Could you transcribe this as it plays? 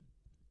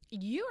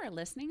You are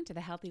listening to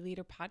the Healthy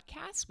Leader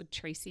Podcast with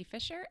Tracy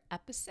Fisher,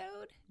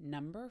 episode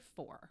number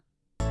 4.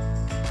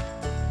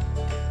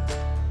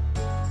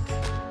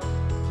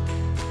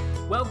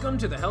 Welcome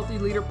to the Healthy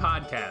Leader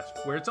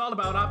Podcast, where it's all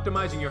about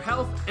optimizing your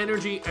health,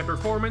 energy, and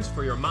performance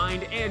for your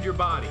mind and your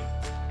body.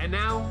 And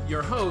now,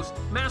 your host,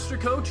 Master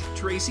Coach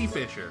Tracy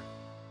Fisher.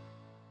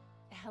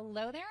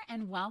 Hello there,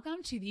 and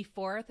welcome to the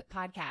 4th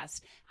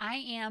podcast. I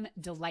am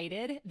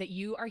delighted that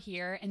you are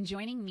here and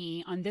joining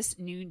me on this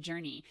new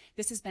journey.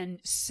 This has been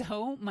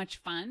so much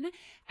fun.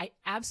 I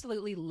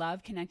absolutely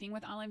love connecting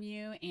with all of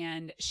you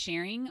and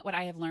sharing what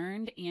I have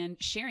learned and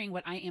sharing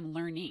what I am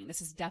learning.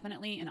 This is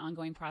definitely an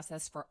ongoing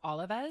process for all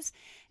of us.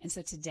 And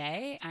so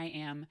today I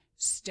am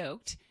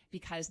stoked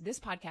because this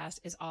podcast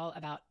is all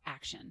about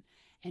action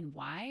and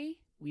why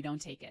we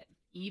don't take it,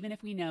 even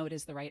if we know it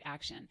is the right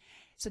action.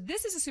 So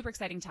this is a super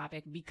exciting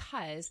topic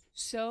because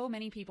so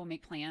many people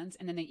make plans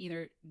and then they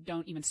either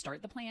don't even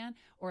start the plan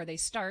or they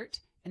start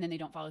and then they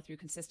don't follow through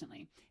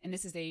consistently. And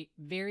this is a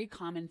very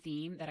common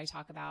theme that I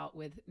talk about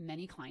with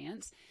many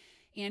clients.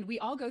 And we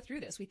all go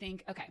through this. We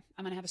think, okay,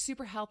 I'm going to have a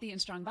super healthy and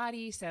strong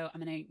body. So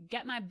I'm going to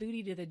get my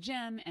booty to the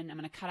gym and I'm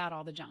going to cut out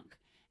all the junk.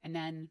 And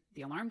then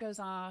the alarm goes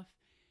off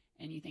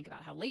and you think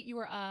about how late you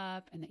were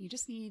up and that you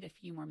just need a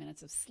few more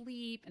minutes of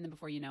sleep. And then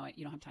before you know it,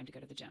 you don't have time to go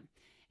to the gym.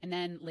 And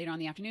then later on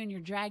in the afternoon, you're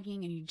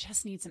dragging and you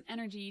just need some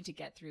energy to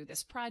get through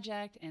this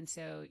project. And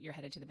so you're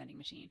headed to the vending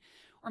machine.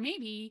 Or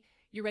maybe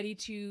you're ready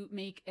to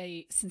make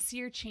a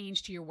sincere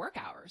change to your work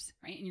hours,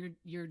 right? And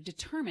you're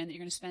determined that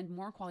you're going to spend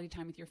more quality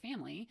time with your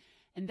family.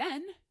 And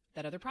then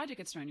that other project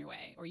gets thrown your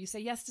way. Or you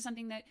say yes to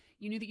something that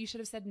you knew that you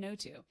should have said no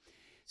to.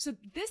 So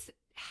this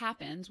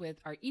happens with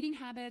our eating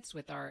habits,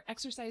 with our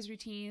exercise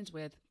routines,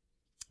 with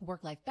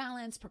work-life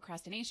balance,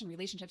 procrastination,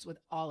 relationships, with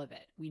all of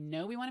it. We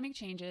know we want to make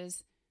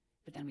changes,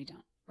 but then we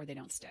don't, or they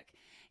don't stick.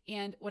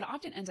 And what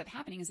often ends up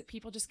happening is that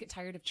people just get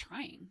tired of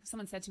trying.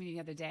 Someone said to me the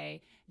other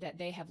day that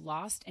they have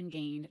lost and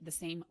gained the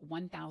same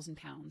 1,000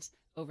 pounds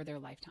over their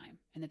lifetime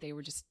and that they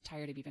were just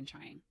tired of even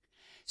trying.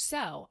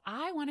 So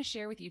I want to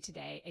share with you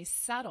today a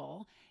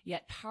subtle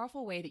yet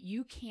powerful way that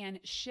you can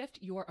shift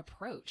your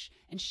approach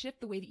and shift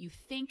the way that you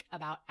think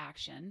about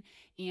action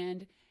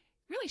and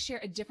really share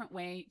a different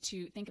way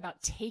to think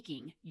about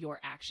taking your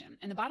action.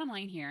 And the bottom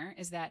line here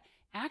is that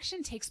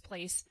action takes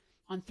place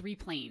on 3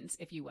 planes,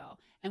 if you will.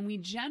 And we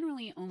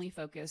generally only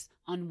focus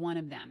on one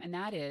of them, and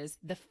that is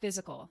the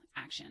physical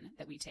action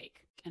that we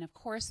take. And of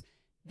course,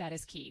 that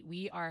is key.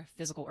 We are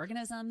physical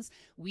organisms.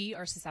 We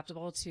are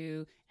susceptible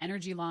to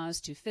energy laws,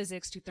 to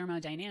physics, to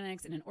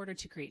thermodynamics. And in order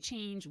to create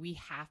change, we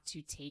have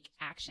to take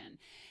action.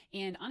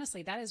 And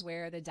honestly, that is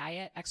where the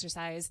diet,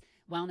 exercise,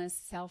 wellness,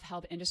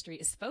 self-help industry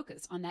is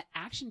focused on that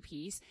action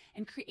piece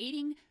and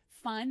creating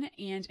fun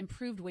and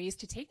improved ways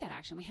to take that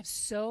action. We have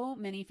so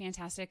many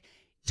fantastic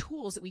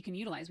tools that we can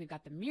utilize. We've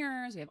got the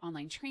mirrors, we have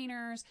online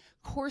trainers,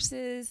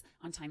 courses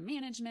on time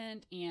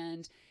management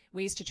and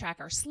ways to track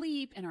our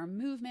sleep and our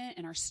movement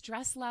and our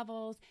stress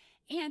levels.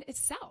 And it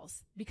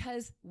sells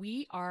because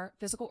we are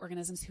physical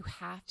organisms who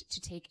have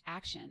to take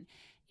action.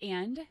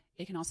 And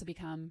it can also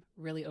become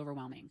really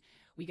overwhelming.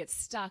 We get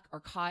stuck or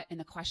caught in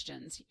the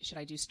questions. Should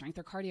I do strength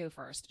or cardio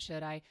first?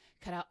 Should I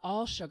cut out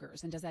all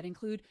sugars? And does that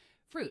include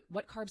fruit?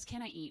 What carbs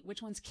can I eat?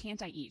 Which ones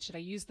can't I eat? Should I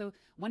use the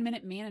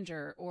 1-minute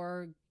manager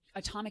or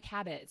Atomic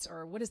Habits,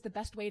 or what is the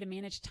best way to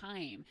manage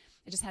time?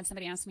 I just had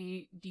somebody ask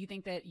me, do you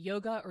think that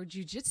yoga or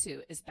jujitsu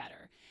is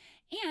better?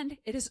 And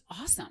it is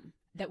awesome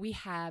that we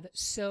have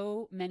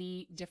so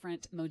many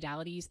different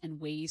modalities and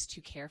ways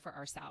to care for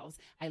ourselves.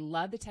 I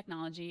love the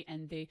technology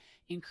and the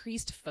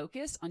increased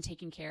focus on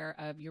taking care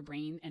of your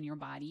brain and your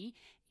body.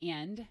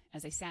 And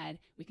as I said,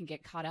 we can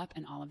get caught up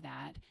in all of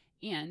that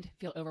and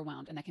feel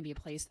overwhelmed. And that can be a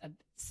place of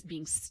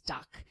being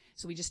stuck.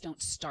 So we just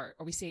don't start,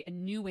 or we say a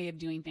new way of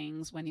doing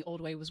things when the old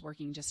way was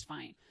working just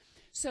fine.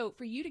 So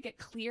for you to get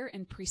clear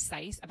and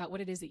precise about what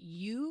it is that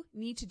you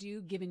need to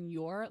do given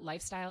your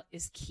lifestyle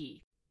is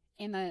key.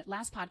 And the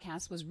last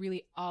podcast was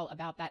really all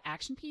about that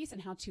action piece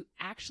and how to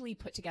actually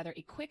put together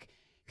a quick,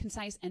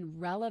 concise,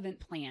 and relevant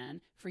plan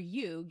for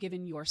you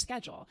given your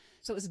schedule.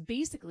 So it was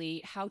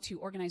basically how to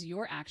organize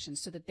your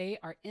actions so that they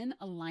are in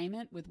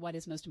alignment with what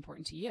is most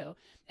important to you.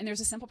 And there's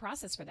a simple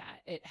process for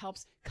that. It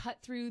helps cut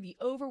through the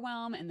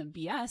overwhelm and the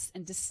BS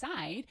and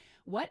decide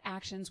what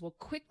actions will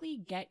quickly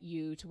get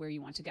you to where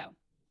you want to go.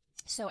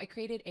 So I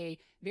created a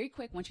very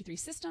quick 1, 2, 3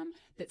 system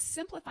that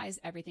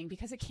simplifies everything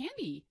because it can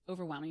be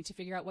overwhelming to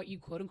figure out what you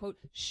quote unquote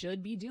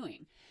should be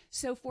doing.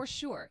 So for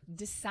sure,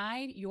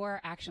 decide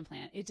your action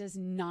plan. It does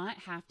not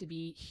have to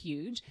be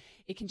huge.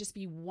 It can just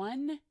be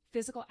one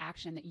physical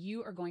action that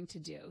you are going to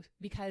do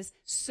because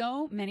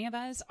so many of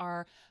us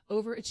are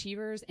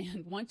overachievers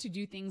and want to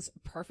do things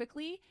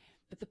perfectly.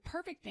 But the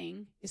perfect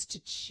thing is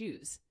to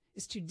choose,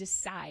 is to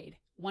decide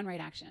one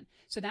right action.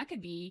 So that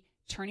could be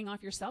turning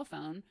off your cell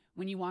phone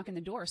when you walk in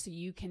the door so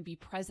you can be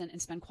present and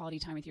spend quality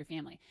time with your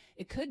family.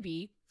 It could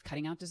be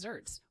cutting out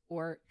desserts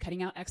or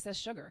cutting out excess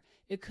sugar.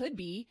 It could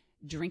be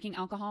drinking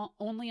alcohol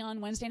only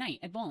on Wednesday night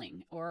at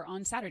bowling or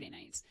on Saturday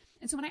nights.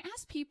 And so when I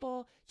ask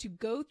people to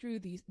go through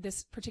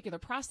this particular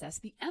process,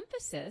 the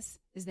emphasis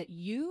is that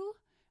you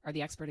are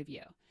the expert of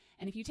you.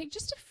 And if you take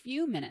just a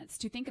few minutes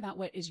to think about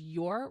what is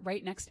your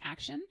right next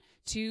action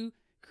to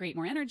create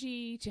more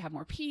energy, to have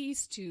more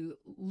peace, to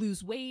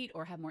lose weight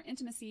or have more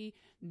intimacy,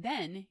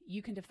 then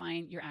you can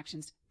define your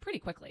actions pretty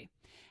quickly.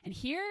 And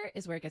here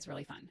is where it gets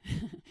really fun.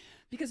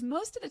 Because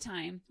most of the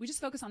time, we just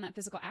focus on that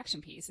physical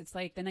action piece. It's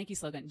like the Nike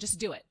slogan, just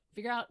do it.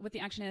 Figure out what the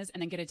action is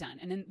and then get it done.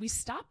 And then we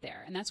stop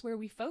there, and that's where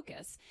we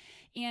focus.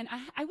 And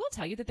I will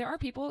tell you that there are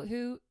people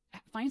who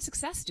find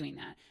success doing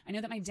that. I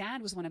know that my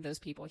dad was one of those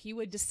people. He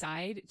would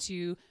decide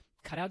to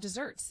cut out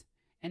desserts,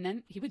 and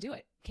then he would do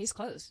it. Case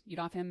closed. You'd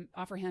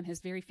offer him his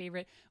very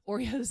favorite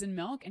Oreos and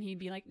milk, and he'd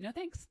be like, no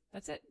thanks.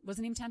 That's it.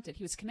 Wasn't even tempted.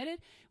 He was committed.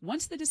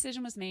 Once the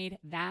decision was made,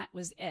 that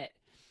was it.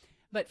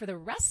 But for the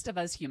rest of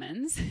us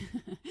humans,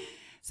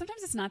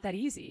 sometimes it's not that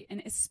easy.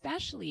 And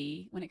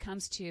especially when it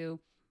comes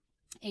to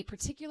a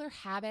particular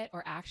habit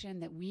or action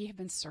that we have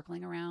been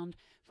circling around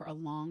for a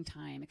long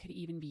time. It could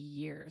even be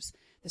years.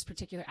 This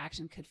particular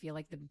action could feel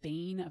like the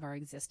bane of our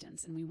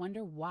existence. And we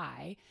wonder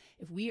why,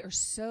 if we are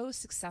so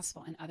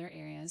successful in other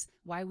areas,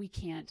 why we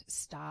can't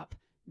stop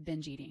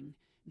binge eating,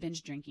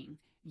 binge drinking,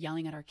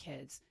 yelling at our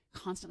kids,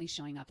 constantly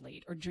showing up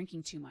late or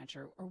drinking too much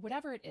or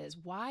whatever it is.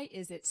 Why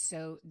is it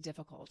so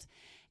difficult?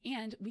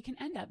 And we can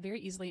end up very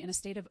easily in a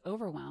state of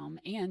overwhelm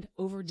and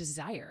over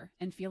desire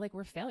and feel like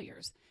we're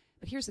failures.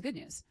 But here's the good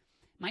news.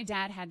 My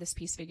dad had this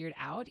piece figured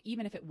out,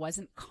 even if it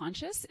wasn't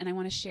conscious, and I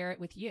want to share it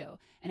with you.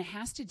 And it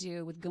has to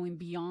do with going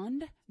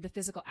beyond the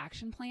physical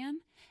action plan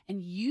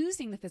and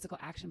using the physical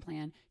action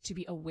plan to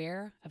be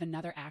aware of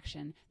another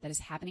action that is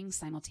happening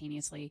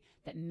simultaneously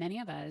that many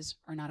of us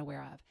are not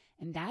aware of.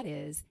 And that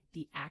is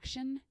the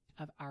action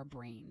of our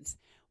brains.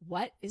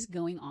 What is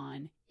going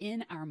on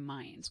in our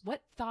minds?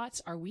 What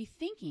thoughts are we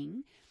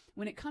thinking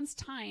when it comes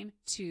time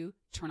to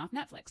turn off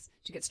Netflix,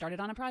 to get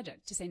started on a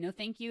project, to say no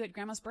thank you at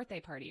grandma's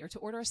birthday party, or to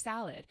order a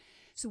salad?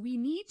 So we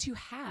need to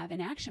have an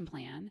action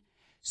plan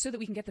so that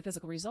we can get the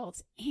physical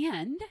results.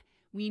 And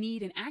we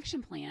need an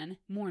action plan,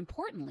 more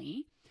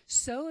importantly,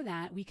 so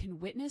that we can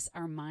witness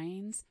our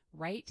minds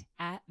right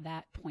at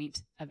that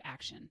point of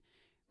action,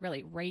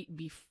 really right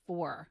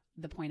before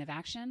the point of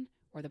action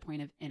or the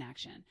point of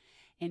inaction.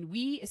 And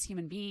we as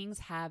human beings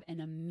have an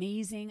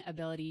amazing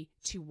ability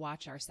to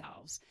watch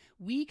ourselves.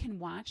 We can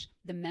watch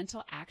the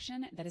mental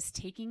action that is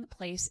taking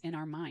place in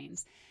our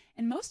minds.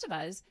 And most of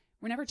us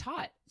were never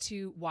taught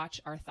to watch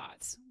our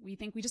thoughts. We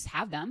think we just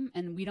have them,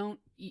 and we don't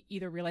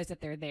either realize that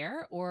they're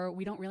there, or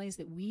we don't realize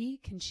that we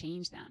can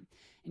change them.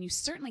 And you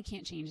certainly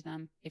can't change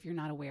them if you're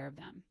not aware of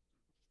them.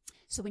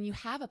 So when you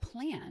have a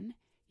plan,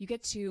 you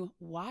get to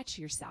watch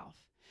yourself.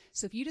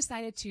 So if you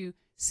decided to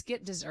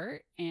skip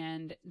dessert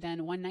and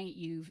then one night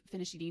you've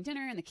finished eating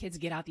dinner and the kids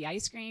get out the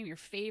ice cream, your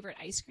favorite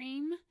ice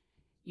cream,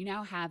 you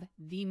now have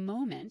the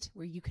moment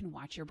where you can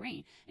watch your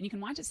brain. And you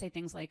can watch it say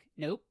things like,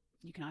 nope,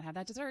 you cannot have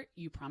that dessert.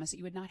 You promised that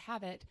you would not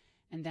have it.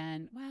 And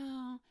then,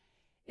 well,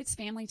 it's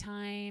family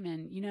time,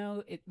 and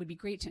it would be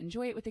great to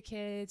enjoy it with the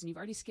kids, and you've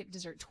already skipped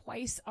dessert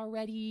twice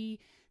already.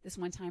 This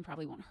one time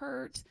probably won't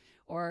hurt.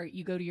 Or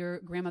you go to your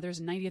grandmother's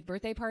 90th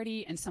birthday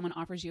party and someone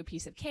offers you a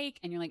piece of cake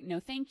and you're like, no,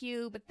 thank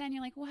you. But then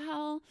you're like,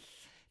 well,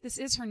 this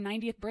is her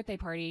 90th birthday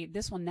party.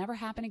 This will never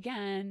happen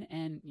again.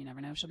 And you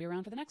never know if she'll be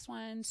around for the next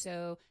one.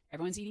 So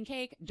everyone's eating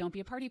cake. Don't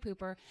be a party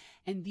pooper.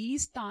 And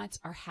these thoughts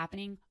are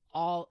happening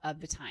all of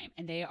the time.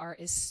 And they are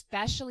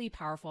especially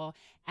powerful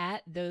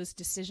at those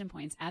decision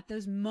points, at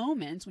those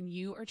moments when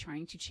you are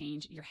trying to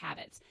change your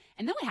habits.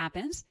 And then what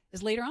happens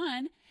is later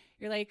on,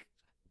 you're like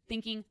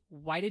thinking,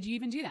 why did you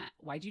even do that?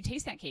 Why did you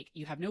taste that cake?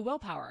 You have no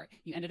willpower.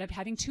 You ended up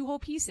having 2 whole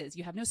pieces.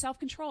 You have no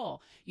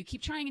self-control. You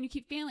keep trying and you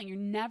keep failing. You're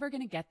never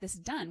going to get this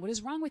done. What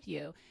is wrong with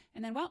you?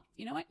 And then, well,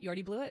 you know what? You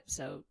already blew it.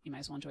 So you might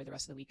as well enjoy the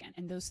rest of the weekend.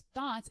 And those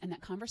thoughts and that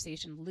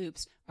conversation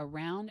loops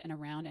around and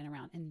around and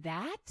around. And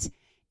that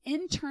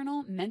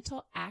internal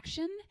mental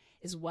action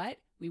is what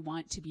we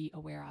want to be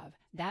aware of.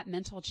 That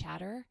mental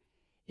chatter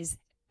is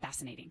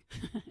fascinating.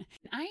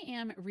 I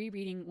am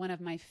rereading one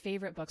of my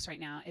favorite books right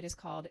now. It is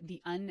called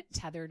The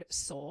Untethered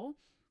Soul.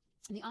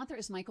 And the author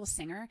is Michael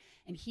Singer,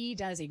 and he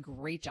does a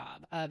great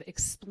job of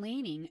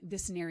explaining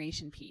this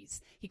narration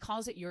piece. He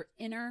calls it your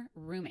inner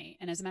roommate.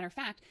 And as a matter of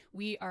fact,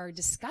 we are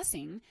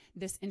discussing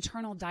this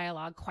internal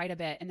dialogue quite a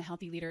bit in the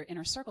Healthy Leader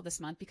Inner Circle this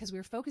month because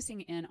we're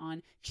focusing in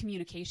on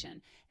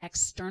communication,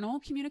 external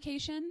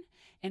communication,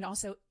 and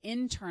also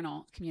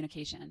internal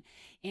communication.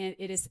 And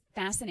it is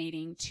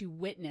fascinating to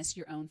witness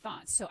your own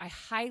thoughts. So I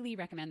highly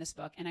recommend this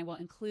book, and I will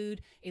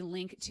include a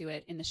link to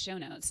it in the show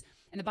notes.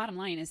 And the bottom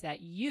line is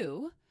that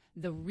you,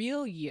 the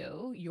real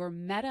you, your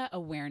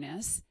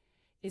meta-awareness,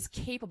 is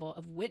capable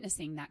of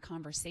witnessing that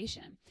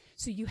conversation.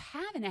 So you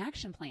have an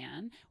action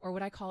plan, or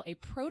what I call a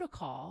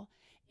protocol,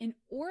 in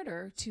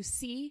order to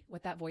see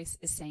what that voice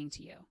is saying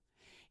to you.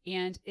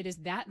 And it is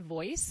that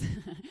voice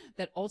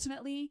that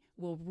ultimately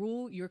will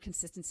rule your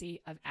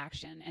consistency of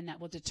action, and that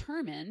will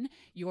determine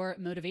your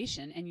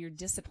motivation and your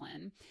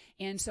discipline.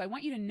 And so I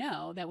want you to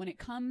know that when it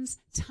comes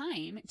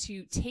time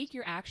to take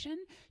your action,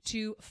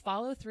 to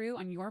follow through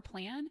on your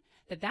plan,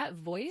 that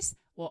voice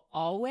will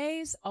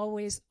always,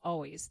 always,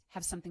 always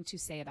have something to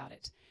say about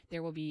it.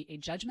 There will be a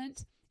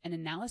judgment, an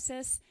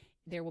analysis.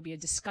 There will be a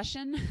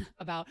discussion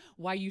about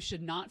why you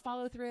should not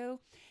follow through.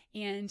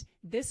 And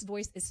this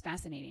voice is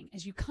fascinating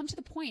as you come to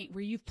the point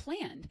where you've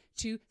planned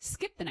to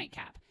skip the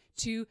nightcap,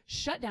 to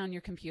shut down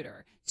your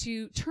computer,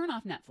 to turn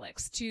off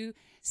Netflix, to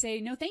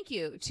say no thank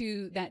you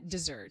to that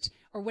dessert,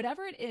 or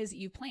whatever it is that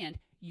you've planned.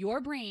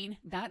 Your brain,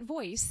 that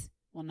voice,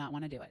 will not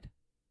want to do it.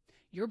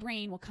 Your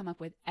brain will come up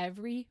with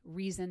every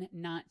reason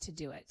not to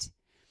do it.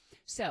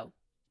 So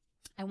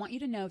I want you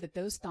to know that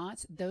those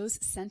thoughts, those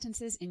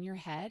sentences in your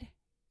head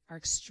are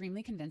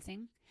extremely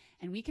convincing,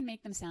 and we can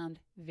make them sound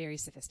very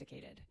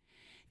sophisticated.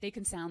 They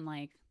can sound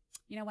like,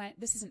 you know what,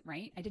 this isn't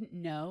right. I didn't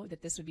know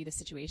that this would be the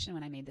situation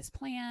when I made this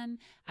plan.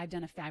 I've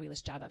done a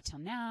fabulous job up till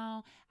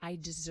now. I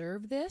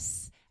deserve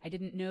this. I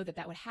didn't know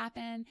that would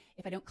happen.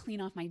 If I don't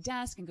clean off my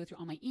desk and go through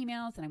all my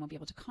emails, then I won't be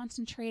able to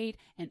concentrate,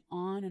 and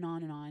on and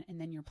on and on. And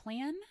then your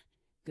plan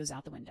goes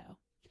out the window.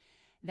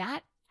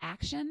 That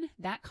action,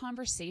 that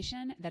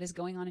conversation that is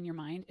going on in your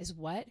mind is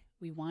what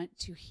we want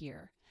to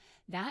hear.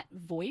 That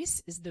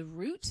voice is the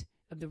root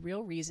of the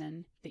real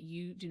reason that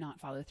you do not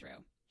follow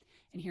through.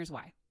 And here's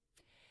why.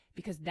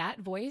 Because that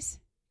voice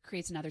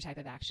creates another type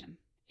of action.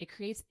 It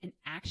creates an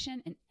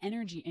action, an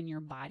energy in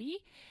your body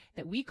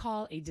that we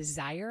call a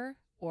desire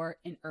or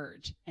an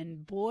urge.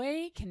 And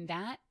boy, can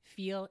that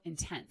feel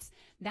intense.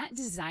 That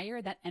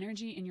desire, that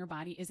energy in your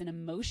body is an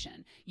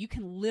emotion. You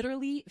can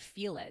literally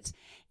feel it.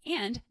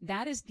 And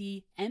that is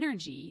the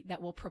energy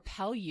that will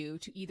propel you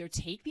to either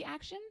take the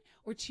action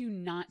or to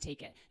not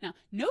take it. Now,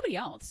 nobody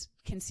else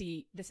can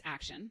see this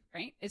action,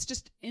 right? It's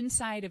just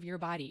inside of your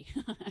body.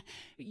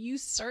 You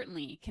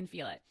certainly can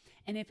feel it.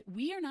 And if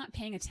we are not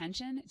paying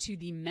attention to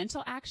the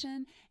mental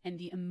action and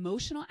the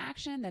emotional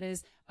action that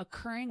is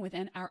occurring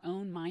within our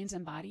own minds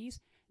and bodies,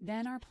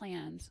 then our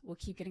plans will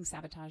keep getting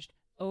sabotaged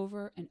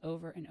over and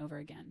over and over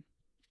again.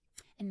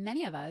 And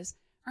many of us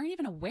aren't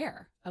even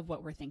aware of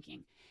what we're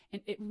thinking.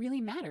 And it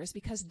really matters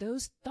because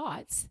those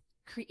thoughts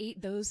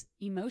create those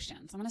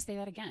emotions. I'm going to say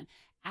that again.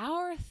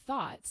 Our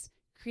thoughts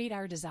create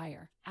our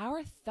desire.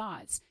 Our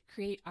thoughts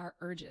create our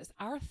urges.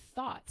 Our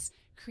thoughts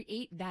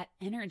create that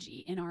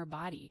energy in our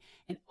body.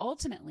 And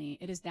ultimately,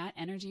 it is that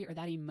energy or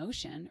that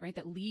emotion, right,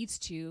 that leads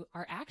to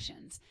our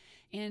actions.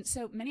 And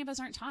so many of us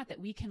aren't taught that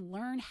we can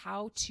learn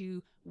how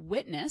to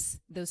witness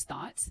those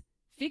thoughts,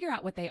 figure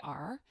out what they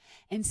are,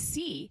 and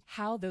see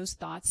how those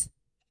thoughts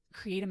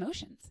create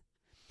emotions.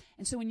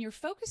 And so when you're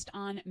focused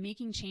on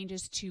making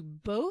changes to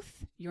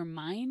both your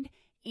mind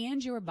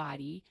and your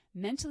body,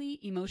 mentally,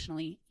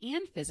 emotionally,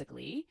 and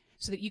physically,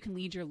 so that you can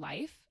lead your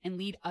life and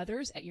lead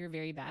others at your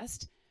very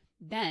best,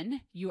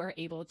 then you are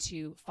able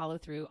to follow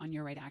through on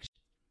your right action.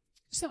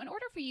 So in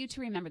order for you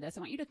to remember this, I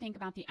want you to think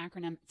about the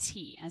acronym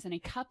T, as in a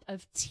cup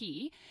of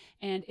tea,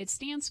 and it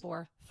stands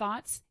for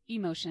thoughts,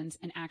 emotions,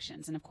 and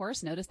actions. And of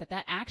course, notice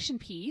that action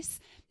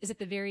piece is at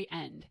the very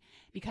end,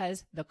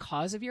 because the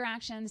cause of your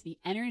actions, the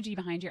energy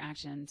behind your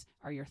actions,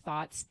 are your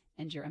thoughts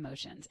and your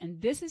emotions.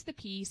 And this is the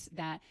piece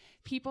that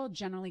people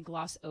generally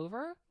gloss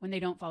over when they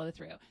don't follow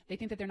through. They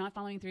think that they're not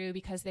following through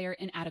because they are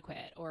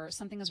inadequate, or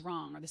something is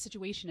wrong, or the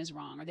situation is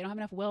wrong, or they don't have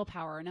enough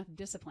willpower or enough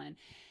discipline.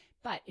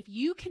 But if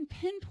you can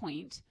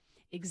pinpoint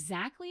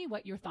exactly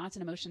what your thoughts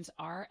and emotions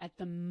are at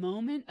the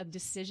moment of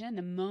decision,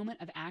 the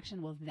moment of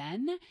action, well,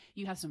 then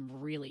you have some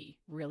really,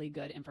 really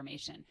good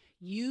information.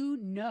 You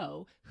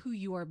know who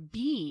you are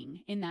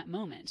being in that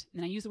moment.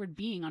 And I use the word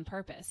being on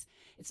purpose.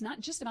 It's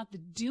not just about the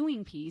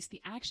doing piece,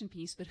 the action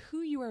piece, but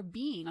who you are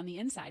being on the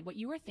inside, what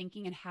you are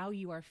thinking and how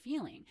you are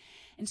feeling.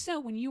 And so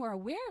when you are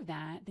aware of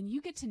that, then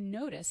you get to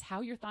notice how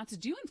your thoughts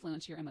do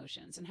influence your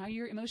emotions and how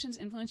your emotions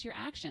influence your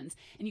actions.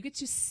 And you get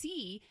to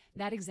see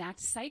that exact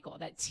cycle,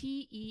 that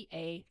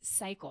TEA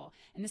cycle.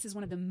 And this is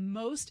one of the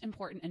most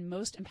important and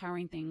most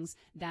empowering things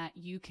that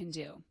you can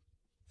do.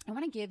 I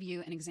want to give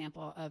you an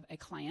example of a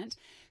client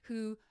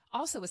who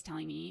also was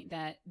telling me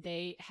that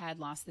they had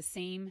lost the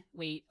same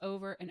weight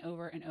over and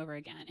over and over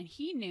again. And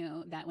he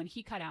knew that when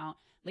he cut out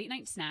late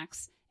night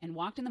snacks and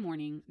walked in the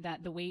morning,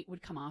 that the weight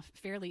would come off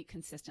fairly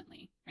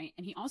consistently, right?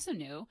 And he also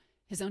knew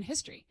his own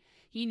history.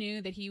 He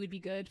knew that he would be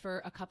good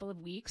for a couple of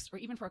weeks or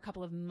even for a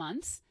couple of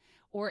months,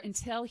 or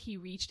until he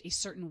reached a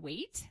certain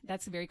weight.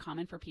 That's very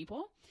common for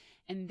people.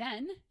 And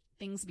then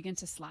things begin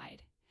to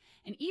slide.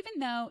 And even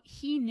though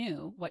he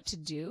knew what to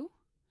do,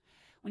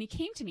 when he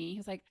came to me, he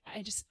was like,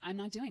 I'm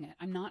not doing it.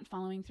 I'm not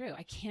following through.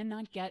 I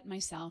cannot get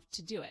myself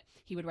to do it.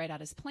 He would write out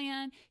his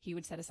plan. He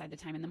would set aside the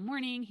time in the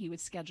morning. He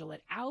would schedule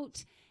it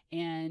out,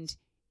 and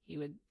he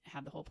would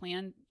have the whole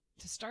plan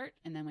to start.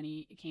 And then when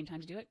it came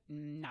time to do it,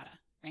 nada,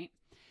 right?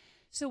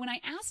 So when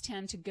I asked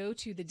him to go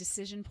to the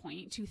decision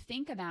point, to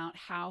think about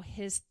how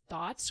his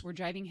thoughts were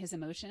driving his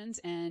emotions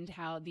and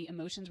how the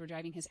emotions were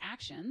driving his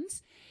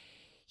actions,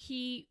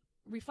 he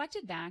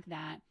reflected back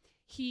that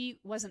he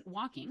wasn't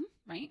walking,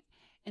 right?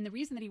 And the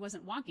reason that he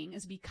wasn't walking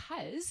is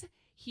because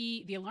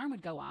the alarm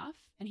would go off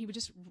and he would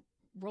just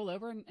roll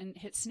over and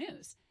hit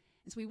snooze.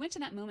 And so we went to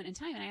that moment in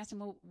time and I asked him,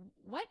 well,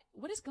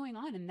 what is going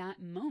on in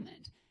that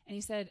moment? And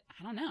he said,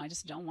 I don't know. I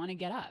just don't want to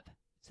get up.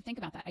 So think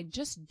about that. I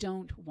just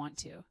don't want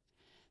to.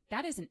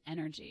 That is an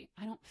energy.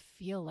 I don't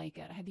feel like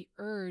it. I have the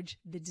urge,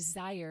 the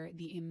desire,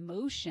 the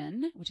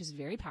emotion, which is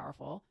very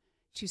powerful,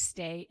 to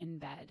stay in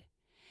bed.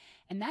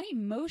 And that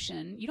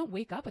emotion, you don't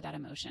wake up with that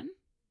emotion,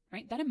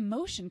 right? That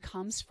emotion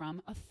comes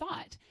from a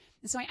thought.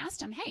 And so I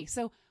asked him, hey,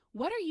 so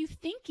what are you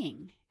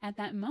thinking at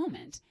that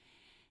moment?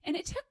 And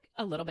it took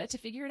a little bit to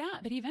figure it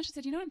out, but he eventually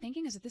said, you know what I'm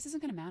thinking is that this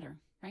isn't going to matter,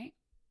 right?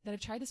 That I've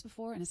tried this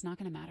before and it's not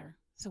going to matter.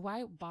 So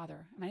why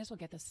bother? I might as well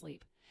get this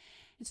sleep.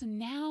 And so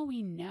now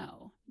we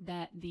know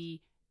that the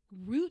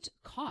root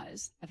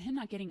cause of him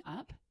not getting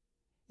up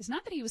is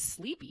not that he was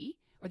sleepy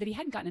or that he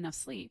hadn't gotten enough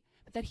sleep,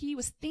 but that he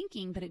was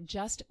thinking that it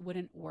just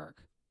wouldn't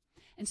work.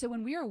 And so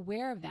when we are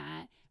aware of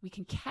that, we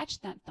can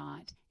catch that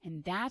thought,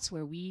 and that's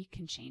where we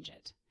can change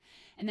it.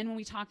 And then when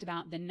we talked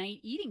about the night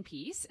eating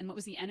piece and what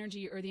was the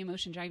energy or the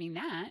emotion driving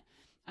that,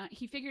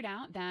 he figured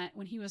out that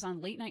when he was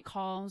on late night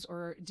calls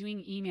or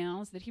doing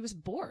emails, that he was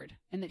bored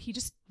and that he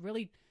just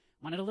really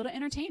wanted a little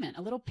entertainment,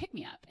 a little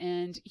pick-me-up.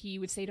 And he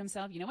would say to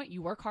himself, you know what,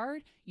 you work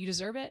hard, you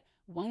deserve it,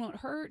 won't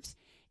hurt.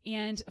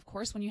 And of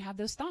course, when you have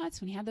those thoughts,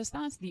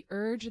 the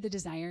urge or the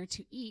desire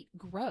to eat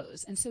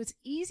grows. And so it's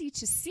easy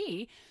to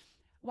see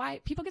why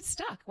people get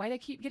stuck, why they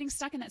keep getting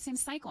stuck in that same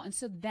cycle. And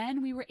so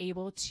then we were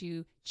able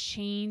to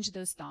change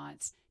those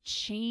thoughts,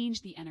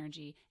 change the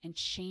energy, and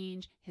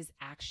change his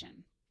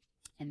action.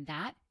 And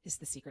that is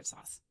the secret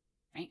sauce,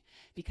 right?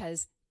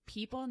 Because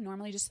people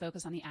normally just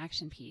focus on the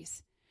action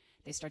piece.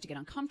 They start to get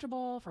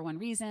uncomfortable for one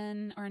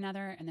reason or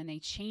another, and then they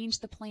change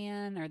the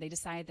plan or they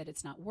decide that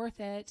it's not worth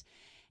it.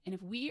 And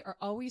if we are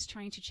always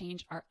trying to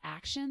change our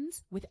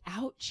actions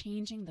without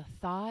changing the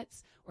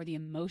thoughts or the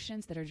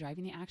emotions that are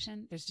driving the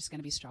action, there's just going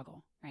to be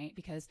struggle, right?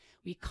 Because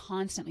we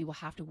constantly will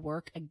have to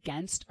work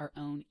against our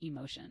own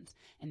emotions.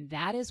 And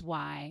that is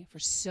why, for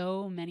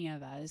so many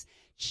of us,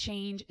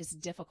 change is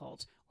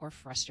difficult or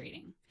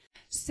frustrating.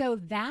 So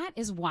that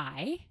is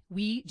why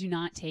we do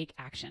not take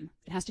action.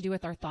 It has to do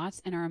with our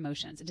thoughts and our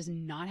emotions. It does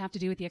not have to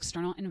do with the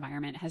external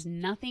environment. It has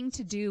nothing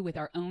to do with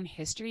our own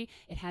history.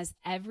 It has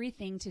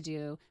everything to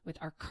do with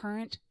our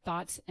current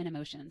thoughts and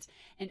emotions.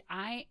 And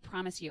I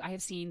promise you, I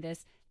have seen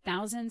this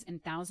thousands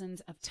and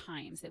thousands of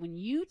times, that when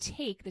you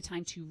take the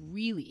time to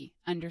really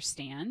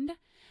understand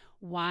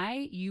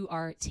why you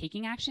are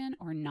taking action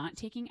or not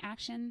taking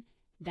action,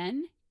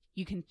 then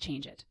you can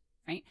change it.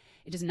 Right?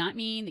 It does not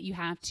mean that you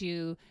have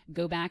to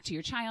go back to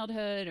your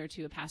childhood or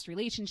to a past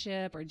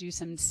relationship or do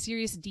some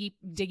serious deep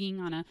digging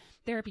on a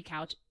therapy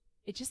couch.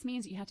 It just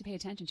means that you have to pay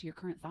attention to your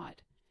current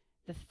thought,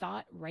 the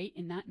thought right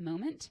in that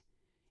moment,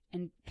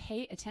 and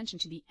pay attention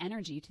to the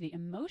energy, to the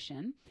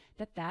emotion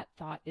that that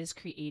thought is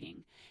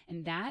creating.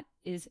 And that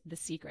is the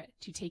secret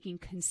to taking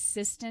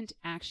consistent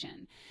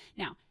action.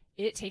 Now,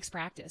 it takes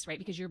practice, right?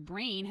 Because your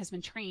brain has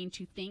been trained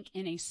to think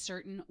in a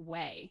certain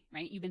way,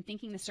 right? You've been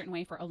thinking this certain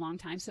way for a long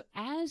time. So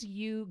as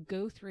you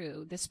go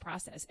through this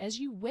process, as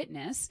you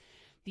witness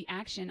the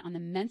action on the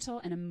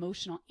mental and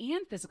emotional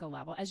and physical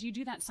level, as you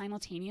do that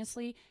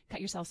simultaneously,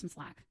 cut yourself some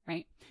slack,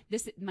 right?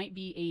 This might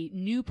be a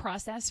new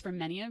process for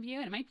many of you,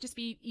 and it might just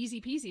be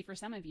easy peasy for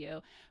some of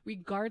you.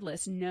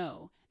 Regardless,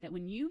 know that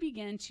when you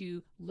begin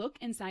to look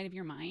inside of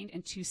your mind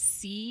and to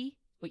see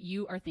what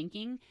you are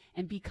thinking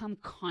and become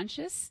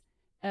conscious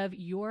of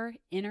your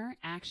inner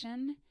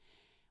action,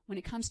 when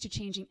it comes to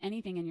changing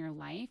anything in your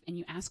life and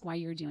you ask why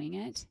you're doing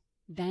it,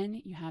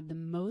 then you have the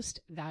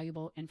most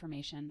valuable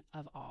information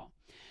of all.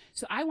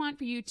 So I want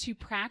for you to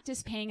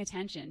practice paying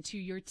attention to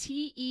your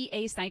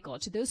TEA cycle,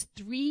 to those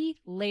 3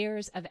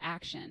 layers of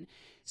action.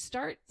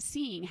 Start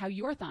seeing how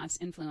your thoughts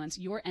influence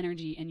your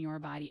energy in your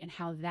body and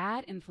how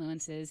that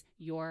influences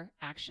your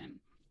action.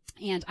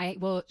 And I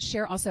will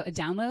share also a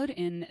download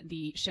in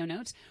the show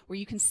notes where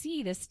you can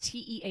see this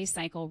TEA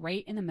cycle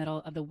right in the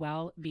middle of the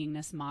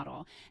well-beingness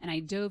model. And I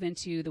dove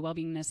into the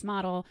well-beingness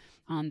model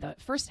on the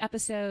first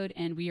episode,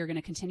 and we are going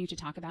to continue to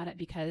talk about it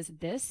because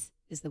this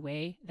is the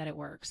way that it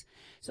works.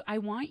 So I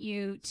want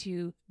you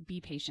to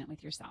be patient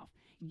with yourself.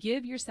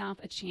 Give yourself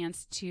a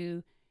chance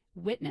to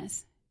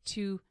witness,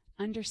 to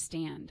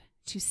understand,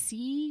 to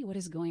see what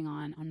is going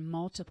on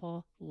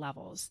multiple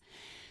levels.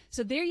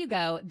 So there you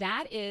go.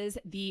 That is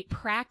the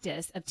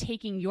practice of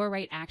taking your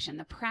right action,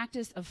 the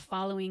practice of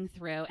following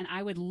through. And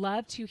I would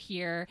love to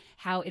hear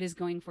how it is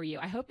going for you.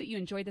 I hope that you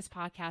enjoyed this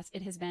podcast.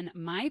 It has been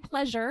my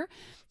pleasure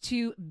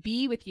to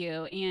be with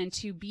you and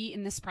to be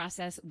in this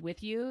process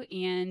with you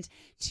and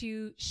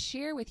to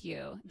share with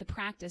you the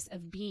practice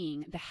of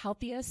being the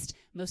healthiest,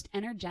 most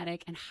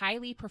energetic, and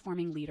highly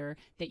performing leader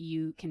that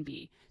you can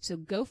be. So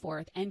go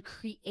forth and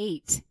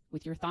create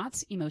with your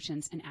thoughts,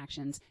 emotions, and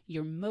actions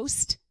your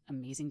most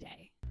amazing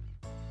day.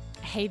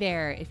 Hey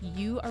there, if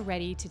you are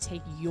ready to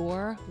take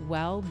your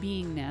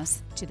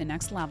well-beingness to the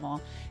next level,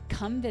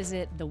 come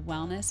visit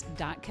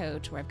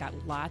thewellness.coach, where I've got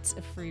lots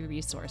of free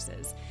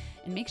resources.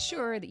 And make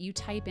sure that you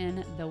type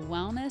in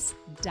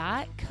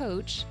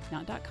thewellness.coach,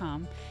 not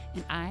 .com,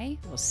 and I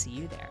will see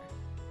you there.